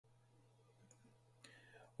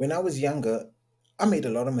When I was younger, I made a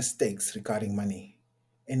lot of mistakes regarding money.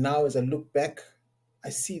 And now, as I look back, I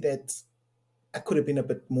see that I could have been a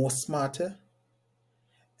bit more smarter.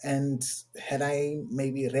 And had I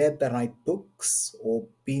maybe read the right books or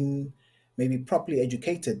been maybe properly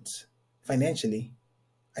educated financially,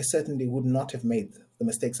 I certainly would not have made the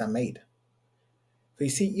mistakes I made. So you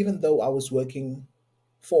see, even though I was working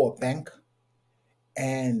for a bank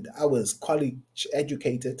and I was college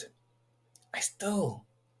educated, I still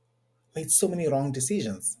made so many wrong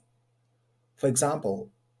decisions. For example,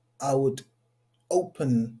 I would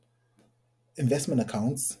open investment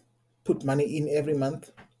accounts, put money in every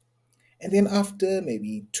month, and then after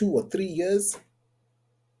maybe 2 or 3 years,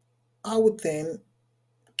 I would then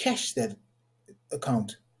cash that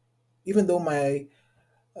account. Even though my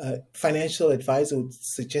financial advisor would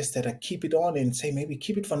suggest that I keep it on and say maybe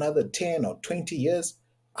keep it for another 10 or 20 years,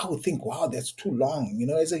 I would think, wow, that's too long.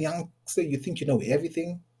 As a youngster, you think you know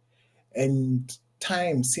everything, and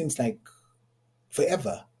time seems like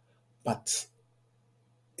forever, but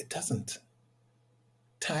it doesn't.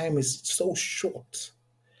 Time is so short.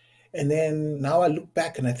 And then now I look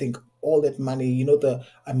back and I think all that money, the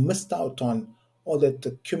I missed out on all that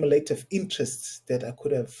the cumulative interest that I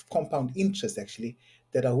could have, compound interest actually,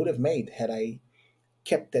 that I would have made had I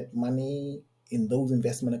kept that money in those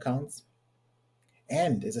investment accounts.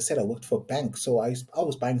 And as I said, I worked for a bank, so I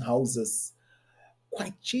was buying houses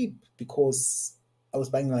quite cheap because I was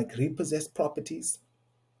buying like repossessed properties,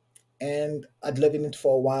 and I'd live in it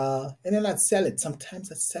for a while, and then I'd sell it. Sometimes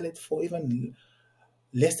I'd sell it for even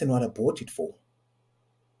less than what I bought it for,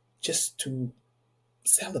 just to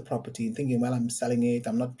sell the property and thinking, well, I'm selling it.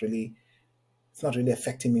 It's not really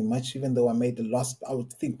affecting me much, even though I made the loss. I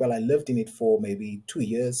would think, well, I lived in it for maybe 2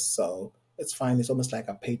 years, so it's fine. It's almost like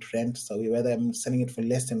I paid rent. So whether I'm selling it for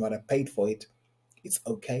less than what I paid for it, it's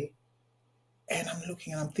okay. And I'm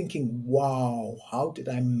looking and I'm thinking, wow, how did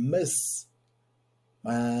I miss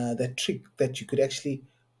that trick that you could actually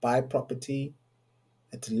buy property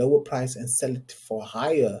at a lower price and sell it for a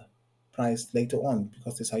higher price later on,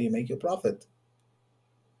 because that's how you make your profit.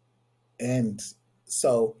 And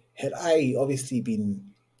so, had I obviously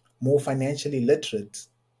been more financially literate,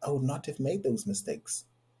 I would not have made those mistakes.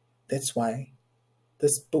 That's why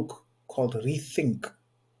this book called Rethink,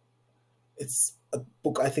 it's a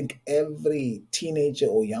book I think every teenager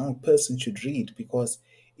or young person should read, because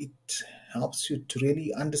it helps you to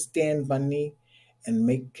really understand money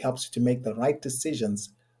and helps you to make the right decisions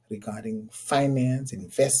regarding finance,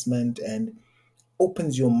 investment, and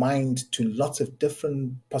opens your mind to lots of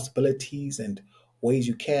different possibilities and ways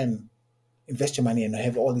you can invest your money and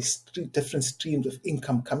have all these different streams of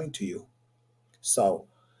income coming to you. So,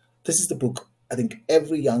 this is the book I think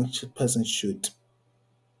every young person should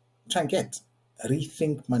try and get.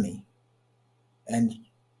 Rethink Money. And you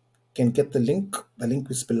can get the link. The link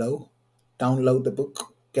is below. Download the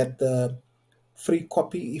book. Get the free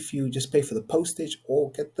copy if you just pay for the postage, or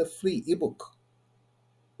get the free ebook.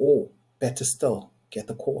 Or better still, get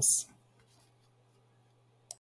the course.